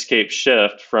landscape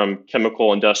shift from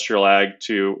chemical industrial ag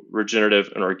to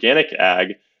regenerative and organic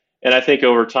ag. And I think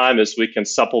over time, as we can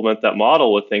supplement that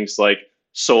model with things like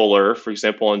solar, for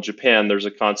example, in Japan, there's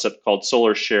a concept called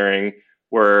solar sharing,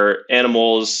 where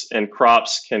animals and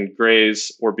crops can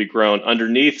graze or be grown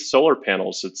underneath solar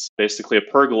panels. It's basically a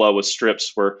pergola with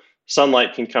strips where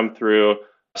sunlight can come through,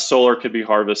 solar could be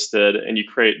harvested, and you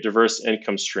create diverse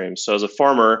income streams. So as a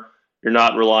farmer, you're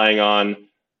not relying on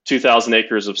 2,000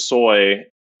 acres of soy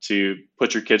to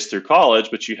put your kids through college,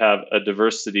 but you have a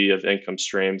diversity of income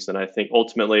streams. And I think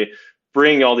ultimately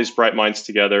bringing all these bright minds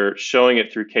together, showing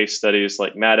it through case studies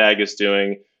like Mad Ag is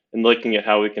doing, and looking at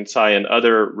how we can tie in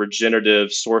other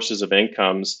regenerative sources of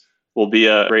incomes will be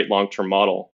a great long-term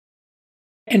model.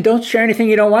 And don't share anything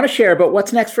you don't want to share, but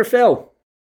what's next for Phil?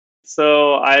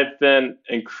 So I've been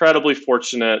incredibly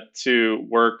fortunate to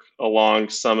work along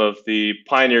some of the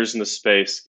pioneers in the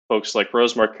space, folks like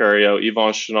Rose Marcario,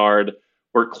 Yvon Chouinard,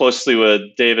 worked closely with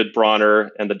David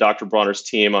Bronner and the Dr. Bronner's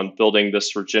team on building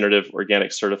this regenerative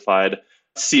organic certified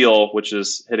seal, which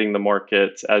is hitting the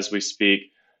market as we speak.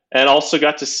 And also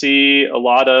got to see a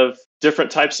lot of different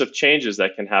types of changes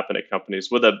that can happen at companies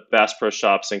with the Bass Pro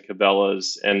Shops and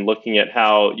Cabela's, and looking at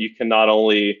how you can not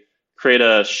only create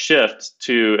a shift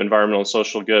to environmental and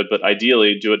social good, but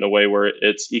ideally do it in a way where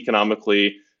it's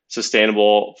economically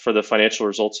sustainable for the financial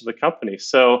results of the company.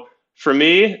 So for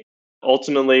me,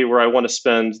 ultimately, where I want to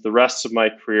spend the rest of my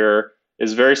career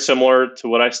is very similar to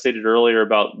what I stated earlier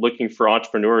about looking for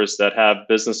entrepreneurs that have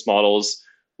business models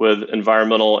with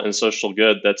environmental and social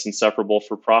good that's inseparable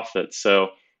for profit.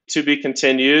 So to be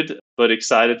continued, but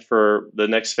excited for the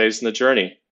next phase in the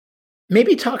journey.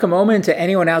 Maybe talk a moment to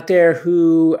anyone out there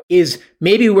who is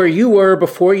maybe where you were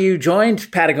before you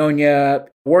joined Patagonia,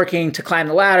 working to climb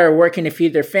the ladder, working to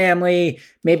feed their family,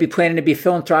 maybe planning to be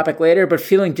philanthropic later, but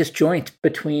feeling disjoint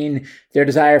between their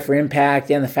desire for impact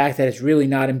and the fact that it's really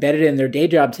not embedded in their day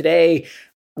job today.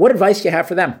 What advice do you have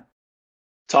for them?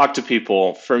 Talk to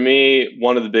people. For me,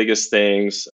 one of the biggest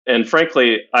things, and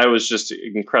frankly, I was just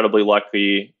incredibly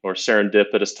lucky or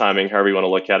serendipitous timing, however you want to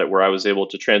look at it, where I was able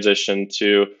to transition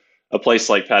to a place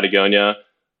like Patagonia.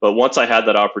 But once I had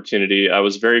that opportunity, I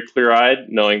was very clear-eyed,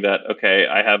 knowing that, okay,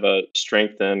 I have a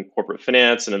strength in corporate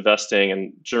finance and investing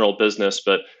and general business,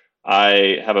 but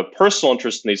I have a personal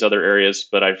interest in these other areas,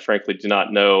 but I frankly do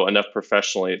not know enough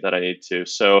professionally that I need to.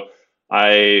 So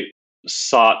I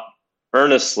sought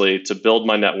earnestly to build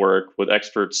my network with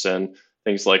experts in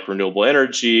things like renewable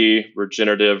energy,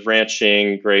 regenerative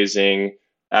ranching, grazing,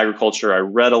 agriculture. I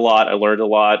read a lot, I learned a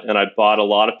lot, and I bought a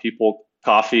lot of people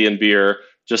coffee and beer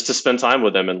just to spend time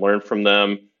with them and learn from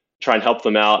them, try and help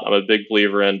them out. I'm a big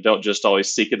believer in don't just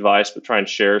always seek advice, but try and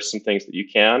share some things that you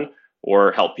can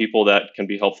or help people that can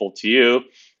be helpful to you.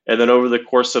 And then over the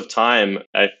course of time,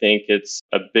 I think it's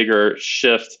a bigger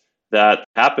shift that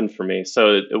happened for me.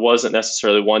 So it wasn't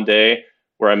necessarily one day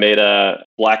where I made a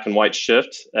black and white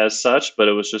shift as such, but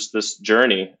it was just this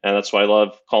journey. And that's why I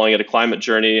love calling it a climate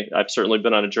journey. I've certainly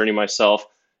been on a journey myself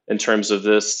in terms of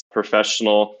this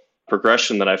professional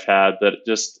progression that I've had, but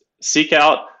just seek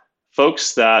out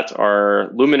folks that are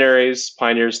luminaries,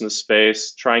 pioneers in the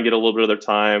space, try and get a little bit of their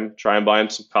time, try and buy them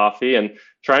some coffee and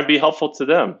try and be helpful to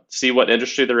them, see what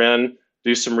industry they're in,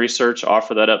 do some research,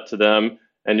 offer that up to them.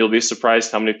 And you'll be surprised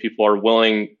how many people are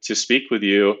willing to speak with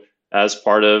you as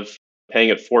part of paying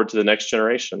it forward to the next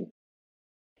generation.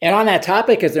 And on that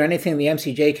topic, is there anything the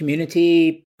MCJ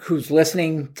community who's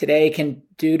listening today can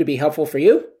do to be helpful for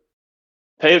you?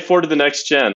 Pay it forward to the next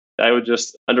gen. I would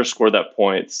just underscore that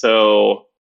point. So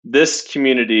this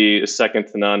community is second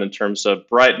to none in terms of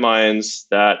bright minds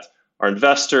that are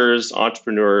investors,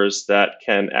 entrepreneurs that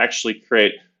can actually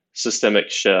create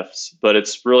systemic shifts. But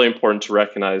it's really important to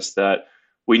recognize that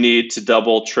we need to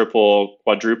double, triple,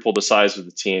 quadruple the size of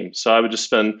the team. So I would just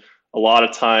spend a lot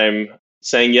of time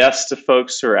saying yes to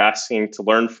folks who are asking to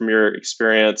learn from your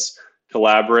experience,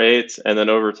 collaborate, and then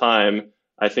over time,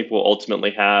 I think we'll ultimately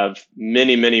have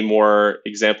many, many more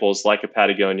examples like a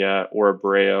Patagonia or a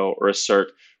Borreo or a CERT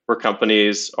where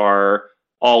companies are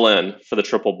all in for the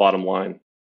triple bottom line.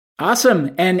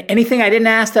 Awesome. And anything I didn't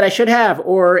ask that I should have,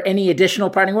 or any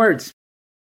additional parting words?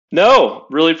 No,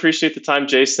 really appreciate the time,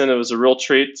 Jason. It was a real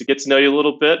treat to get to know you a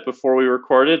little bit before we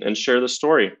recorded and share the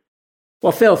story.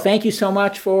 Well, Phil, thank you so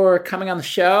much for coming on the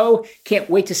show. Can't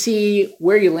wait to see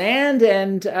where you land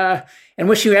and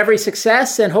wish you every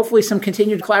success and hopefully some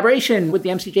continued collaboration with the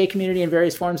MCJ community in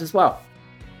various forms as well.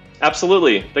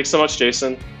 Absolutely. Thanks so much,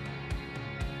 Jason.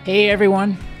 Hey,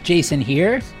 everyone. Jason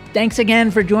here. Thanks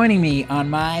again for joining me on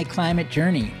my climate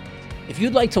journey. If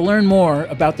you'd like to learn more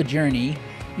about the journey,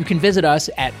 you can visit us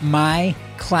at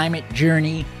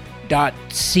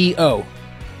myclimatejourney.co.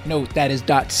 Note that is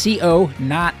 .co,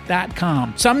 not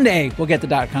 .com. Someday we'll get the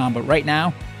 .com, but right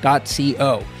now,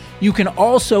 .co. You can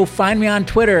also find me on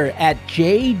Twitter at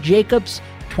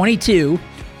jjacobs22,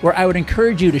 where I would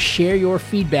encourage you to share your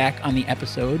feedback on the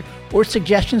episode or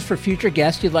suggestions for future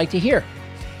guests you'd like to hear.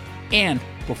 And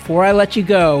before I let you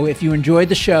go, if you enjoyed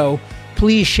the show,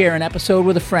 please share an episode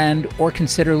with a friend or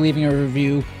consider leaving a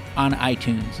review on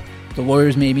iTunes. The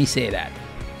lawyers made me say that.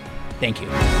 Thank you.